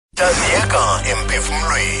Hlaziyeka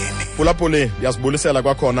Emphefumlweni. Phulaphuli yazibulisela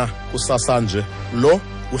kwakhona kusasa nje lo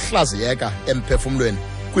uhlaziyeka emphefumlweni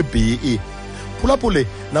kwiBEE. Phulaphuli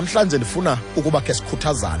namhlanje ndifuna ukuba ke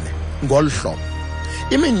sikhuthazane ngolhlobo.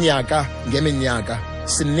 Iminyaka ngeminyaka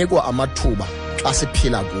sinikwa amathuba xa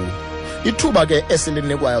siphila kuwo. Ithuba ke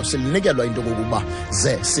esilinikwayo silinikelwa into kokuba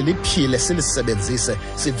ze siliphile silisebenzise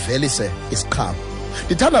sivelise isiqhamo.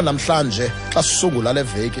 Ndithanda namhlanje xa sisungula le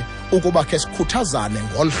veki ukuba ke sikhuthazane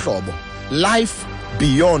ngolhlobo. Life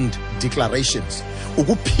beyond declarations.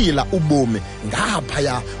 Ukuphila ubomi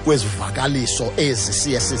ngaphaya kwezivakaliso ezi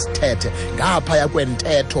siye sizithethe, ngaphaya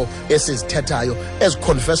kwentetho esizithethayo,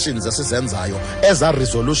 confessions esizenzayo,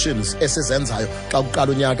 resolutions esizenzayo xa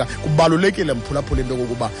kuqala unyaka. Kubalulekile mphulaphula into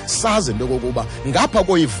kokuba sazi into kokuba ngapha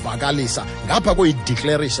koyivakalisa, ngapha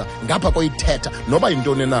koyideclarisa, ngapha koyithetha noba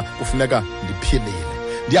intoni na kufuneka ndiphilile.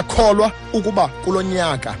 Ndiyakholwa ukuba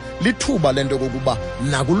kulonyaka lithuba lento kokuba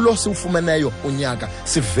nakulo siwufumeneyo unyaka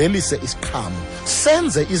sivelise isiqhamo,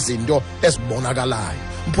 senze izinto ezibonakalayo.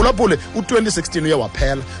 Mphulaphule u2016 uye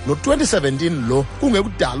waphela, no2017 lo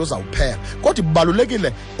kungekudala uzawuphela. Kodwa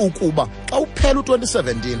kubalulekile ukuba xa uphela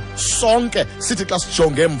u2017 sonke sithi xa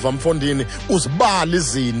sijonge emva mfondini uzibala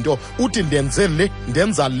izinto uthi ndenze le,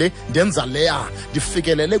 ndenza le, ndenza leya,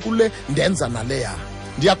 ndifikelele kule, ndenza naleya.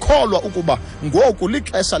 Ndiyakholwa ukuba ngoku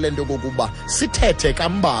lixesha lento kokuba sithethe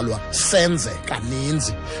kambalwa senze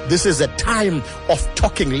kaninzi. This is a time of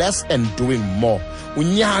talking less and doing more.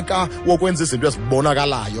 Unyaka wokwenza izinto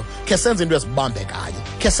ezibonakalayo, ke senze into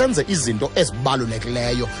ezibambekayo, ke senze izinto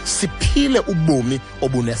ezibalulekileyo, siphile ubomi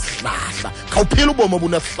obunesihlahla. Khawuphile ubomi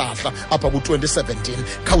obunesihlahla apha ku2017.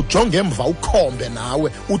 Khawujonge emva ukhombe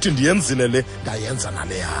nawe uthi ndiyenzile le, ndayenza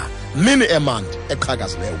naleya. Mini emandi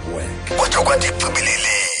eqhakazileyo kuwe. Kodwa kwathi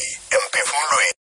ugqibilele